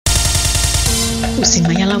Pusi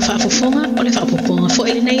mai ala whaafofonga o le whaapoponga fo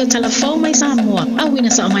ele nei o Tala Fou Mai Samoa.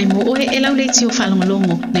 Awina sa mai mo oe e lau leiti o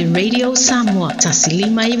whalongolongo le Radio Samoa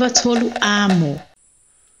tasilima iwa tolu amo.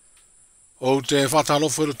 O te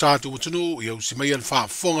whatalofo lo tātou utunu, i au si mai al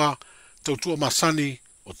whaafonga tautua masani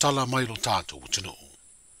o tala mai lo tātou utunu.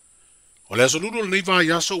 O le asolulu le neiva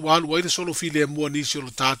yaso walu waile solo file mua nisi o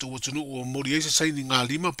lo tātou utunu o mori eise saini ngā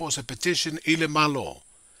lima po se petition i le malo.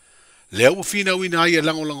 Le au fina wina ai e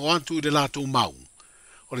lango antu i le lātou mau.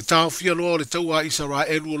 O le tau fia loa o le taua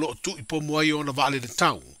Israelu o lo tu i pomu ai o na vaale le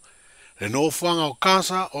tau. Le no fuanga o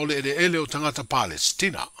kasa o le ele o tangata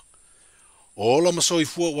Palestina. O ola masoi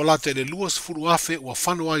fua walate le luas furu afe ua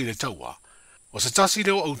whanua i le taua. O se tasi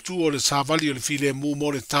leo au tu o le savali o le file mu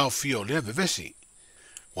mo le tau fia o le vevesi.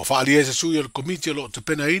 Wa whaali e se sui o le komiti o lo te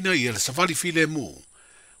pena ina i le savali file mu.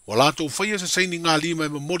 Wa lato ufaya se saini ngā lima e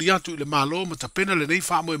mamori atu i le malo ma ta pena le nei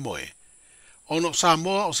wha moe moe. Ono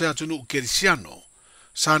Samoa o se atunu kerisiano.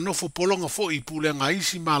 Sa nofo polonga fo i pule ngā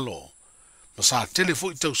isi malo. Ma sa tele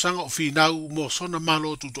fo i tausanga o finau mo sona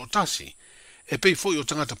malo tuto tasi. E pei fo i o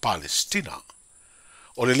tangata Palestina.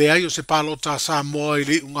 O le leai o se palota Samoa i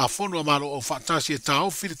le unga fonua malo o whaatasi e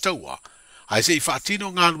tau fili taua. Ai se i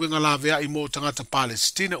whaatino ngā luenga la vea i mo tangata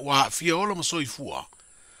Palestina ua fia ola masoi fua.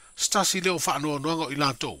 Stasi leo whaanoa noanga i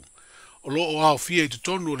lātou. O lo o au fia i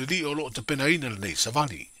tutonu o le li o lo o te penaina le nei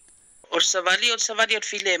savali. O savali o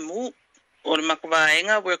file mu. O le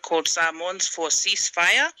makawaenga, we're called Samoans for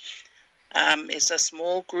Ceasefire. It's a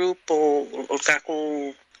small group o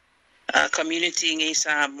kako community ngai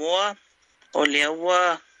Samoa. O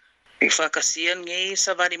leaua i whakasian ngai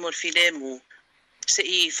savali mo file mu. Se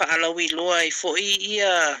I whaalawi loa I fo'i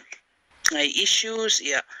ia issues,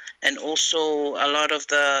 yeah, and also a lot of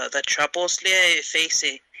the troubles there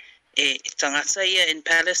face e tangata ia in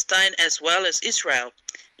Palestine as well as Israel.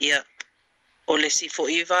 Yeah. O le si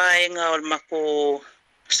fo'i vaenga o le mako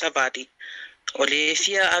sabadi. O le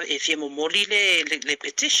fia momoli le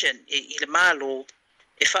petition I le malo.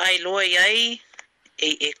 E whaai loa iai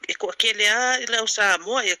e kua kelea I lau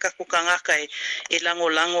Samoa e kakukangaka e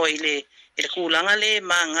lango I le kulanga le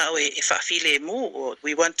manga o e whaafile mu.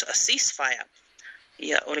 We want a ceasefire.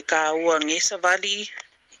 Ia o le ka ua nge savali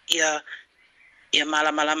ia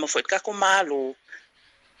malamalama fo e kako malo.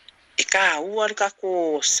 E ka ua le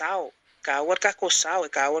kako sao. Ka ua kako sao,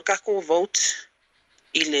 ka ua kako vote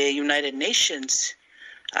I le United Nations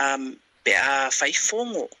pe a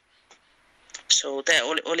whaifongo. So that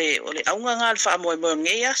ole aunga ngā wha moe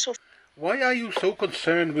nge aso. Why are you so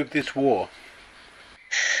concerned with this war?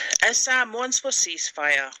 As Samoans for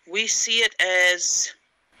ceasefire, we see it as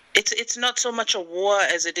it's not so much a war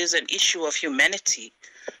as it is an issue of humanity.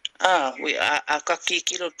 We are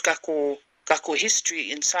kako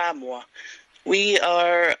history in Samoa. We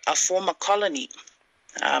are a former colony.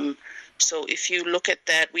 So if you look at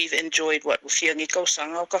that, we've enjoyed what?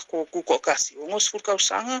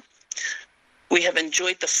 We have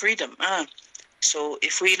enjoyed the freedom. So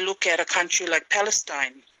if we look at a country like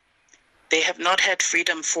Palestine, they have not had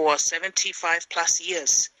freedom for 75 plus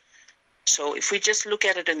years. So if we just look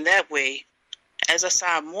at it in that way, as a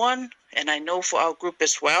Samoan, and I know for our group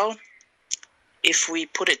as well, if we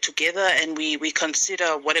put it together and we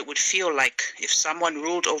consider what it would feel like if someone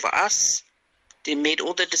ruled over us, they made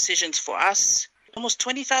all the decisions for us. Almost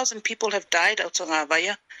 20,000 people have died out of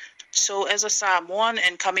Ngāwaya. So as a Samoan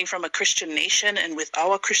and coming from a Christian nation and with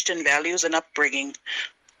our Christian values and upbringing,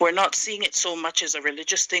 we're not seeing it so much as a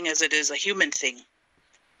religious thing as it is a human thing.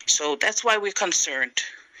 So that's why we're concerned.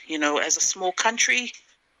 You know, as a small country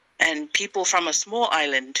and people from a small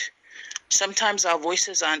island, sometimes our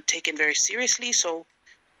voices aren't taken very seriously. So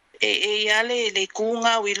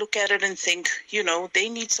we look at it and think, you know, they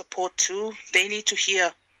need support too. They need to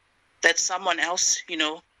hear that someone else, you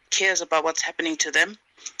know, cares about what's happening to them.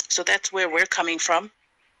 So that's where we're coming from.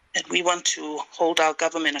 And we want to hold our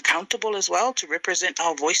government accountable as well to represent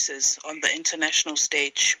our voices on the international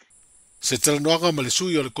stage. Se talanoanga ma le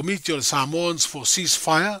sui o le komiti o le Samoans for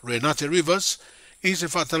Ceasefire, Renate Rivers, I se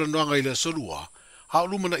whatalanoanga I le solua,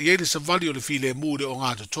 haolumana I ele savali o le file mūre o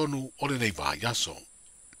ngā tonu o le nei vā yaso.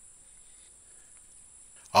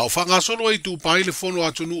 Au whangasolo ai tū pai le whono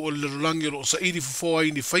atunu o le rolangi o sa iri fufoa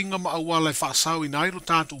I ni whainga ma awala I whaasau I nairo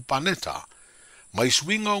tātu paneta, mai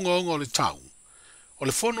swinga o ngonga o le tau. O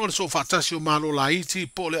le whono o le so whaatasi o malo la iti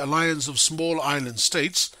po le Alliance of Small Island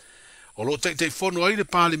States, o lo te whono ai le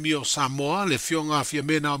pāle mi o Samoa le fionga fia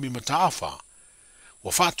mena o mi mataafa.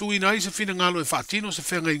 Wa whaatu ina I se fina ngalo e whaatino se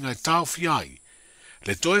whenga I ngai tau fiai.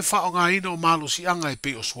 Le toe wha o ngā ina o malo si anga e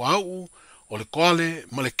pe o swau, o le koale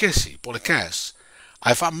ma le kesi po le kas.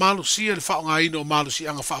 Ai wha malo si e le wha o ngā ina o malo si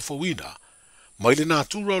anga wha fawina. Mai le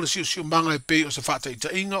natura o le siu manga e pe o se whata i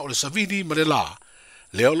tainga o le savini ma le la,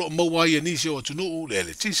 le olo mawai e nisi o atunuu le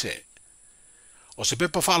ele tise. O se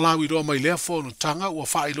pepa whaalawi roa mai lea whonu tanga ua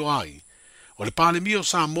whailo ai, o le pale mi o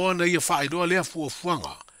Samoa na ia whaeloa lea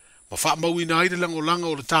fuafuanga, ma wha mawina ai le langolanga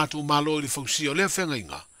o le tātou malo i le fausia o lea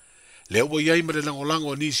whengainga, le ua iai ma le langolanga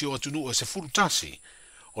o nisi o atunuu e se furutasi,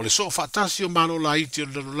 o le so whaatasi o malo la iti o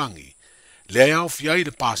le lalolangi, le au fiai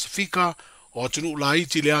le Pasifika, o atunuu la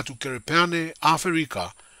iti le atu Caribbean,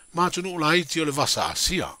 Afrika, ma atunuu la iti o le vasa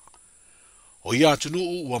Asia. O ia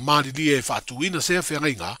atunuu ua maalilia e whaatuina sea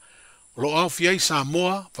whengainga, lo au fiai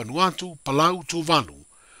Samoa, Vanuatu, Palau, Tuvalu,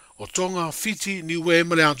 o Tonga, Fiti, Niue,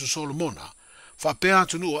 ma le atu Solomona, whapea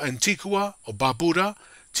atunuu o Antigua, o Barbuda,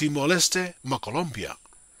 Timor-Leste, ma Colombia.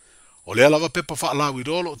 O le alawa pepa whaalawi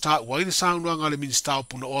rolo o ta waile saunuanga le ministau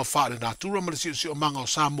puna oa whaare natura ma le si o manga o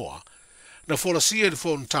Samoa, na wholasia le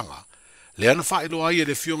whontanga, le ana whaelo ai e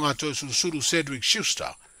le fionga to Sulu Cedric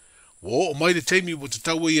Schuster, wo o mai le teimi o te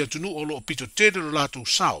taua i atunu o lo pito tere o lātou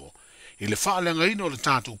sao, i le whaalenga ino o le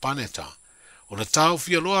tātou paneta, o na tau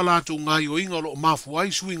fia loa lātou ngai o inga o lo mafu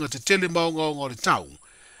ai suinga te tele maunga o le tau,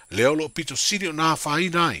 le o lo pito siri o nā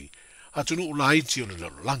whainai, atunu o la iti o le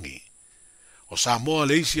lalolangi. O Samoa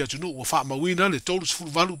le isi atunu o wha mawina le tolus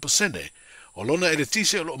fulvalu pasene, o lona e le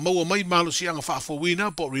tise o lo maua mai malo si anga wha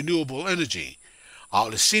fawina po renewable energy, a o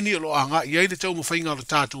le sini o lo anga i eile tau mawhainga o le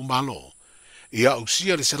tātou malo. Ia au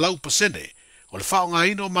sia le selau pasene, o le whao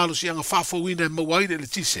ngā ino malo si anga wha fawina e mawaile le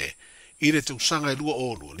tise, i le tau sanga e lua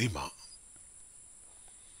o lua lima.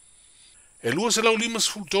 E lua se lau lima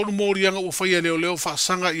sfutonu mori anga ua whaia leo leo wha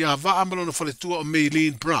sanga i a vaa amalo na whaletua o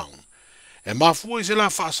Maylene Brown. E mafua i se la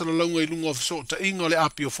whaasala launga i lunga o fiso ta inga le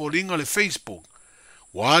api o fōringa le Facebook.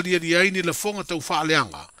 Wa alia di aini le fonga tau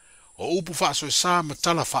whaaleanga o upu whaaso e sā ma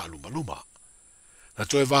tala whaaluma luma. Na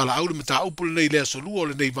toe wala aure me ta upu le nei lea solua o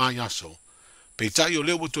le nei vāi aso. Pei tai o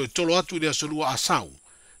leo wa toe tolo atu i lea solua asau.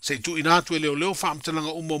 Se tu inatu e leo leo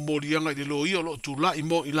whaamtalanga umo morianga i le loia o lo tu la i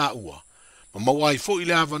mo i la ua. Ma mawai fo i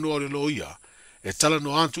le avanua o le loia e tala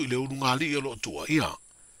no atu i le urungali i o lo tua ia.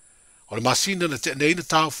 O le masina na te neina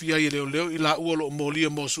tau fia i leo leo i la ua lo molia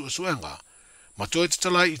mo suenga, ma toe te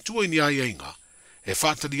talai i tua ini ai inga, e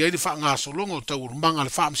whaatari ai le wha ngā solonga o tau urumanga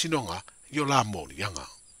le whaamsinonga i o la morianga.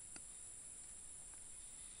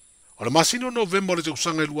 O le masina o November le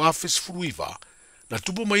tausanga i luafes furuiva, na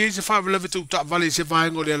tupu mai eise whaavelewe tau ta vale se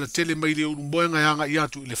vaenga le ala tele mai le urumboenga yanga i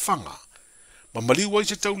atu i le whanga, ma maliwa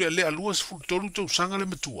eise tau le lea luas fultolu tausanga le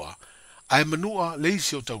matua, ai manua le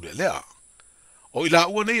isi o tau le lea. O ila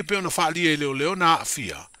ua nei e peo na whaalia i leo leo na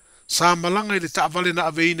afia, sa malanga i le taavale na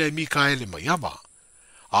aveina e Mikaele mai ava.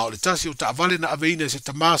 A o le tasi o taavale na aveina se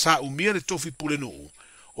tamasa umia le tofi pule nuu,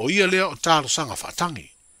 o ia lea o talo sanga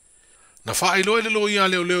whaatangi. Na whaelo e le lo ia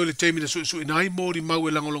leo leo le teimi na sui nai mori mau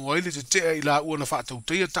e langolongo ele te tea ila ua na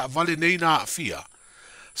whaatauteia taavale nei na afia.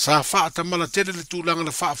 Sa whaatamala tele le tūlanga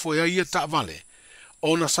na whaafoia ia taavale,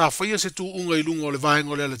 o na sa whaia se tū unga i lunga o le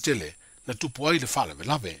vaenga o le ala tele, na tupu ai le whaalame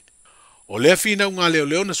lave. O lea fina unga leo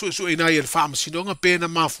leo na sui nai e le whaamasinonga pēna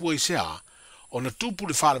mafua i sea, o na tupu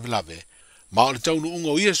le whaalame lave, ma o le taunu unga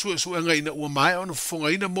o ia sui ina ua mai o na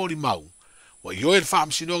whafonga ina mori mau, wa i oe le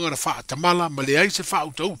whaamasinonga na whaatamala ma le aise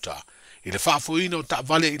whautauta, i le whaafoina o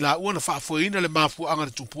taavale i la ua na whaafoina le mafua anga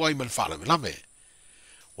le tupu ai ma le whaalame lave.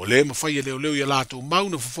 O le mawhaia leo leo i alato mau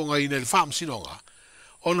na whafonga ina le whaamasinonga,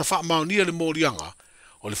 o na whaamaunia le morianga,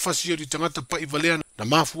 o le whasi o di tangata pa i valea na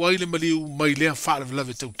mafua i le maliu mai lea whaalame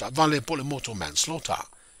lave tau taavale po le motor manslaughter.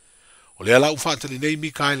 O le alau whaatali nei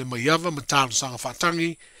Mikaele mai ava ma tālu sanga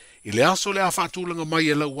whaatangi, i le aso le a whaatulanga mai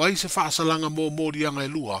e lau ai se whaasalanga mō morianga e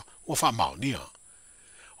lua o whaamaunia.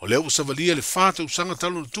 O leo usavalia le whātau sanga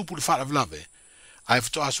talu na tupu le whaalame lave, ai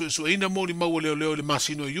whato asu eina mori mau leo leo le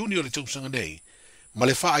masino junior le tausanga nei, ma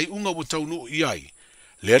le whaai unga wa taunu i ai,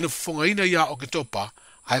 le anu whafonga ina ia o ke topa,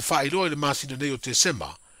 ai whaai loa le masino nei o te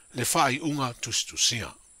sema, le whaai unga tustusia.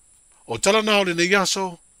 O tala nao le nei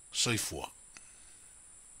aso, soifua.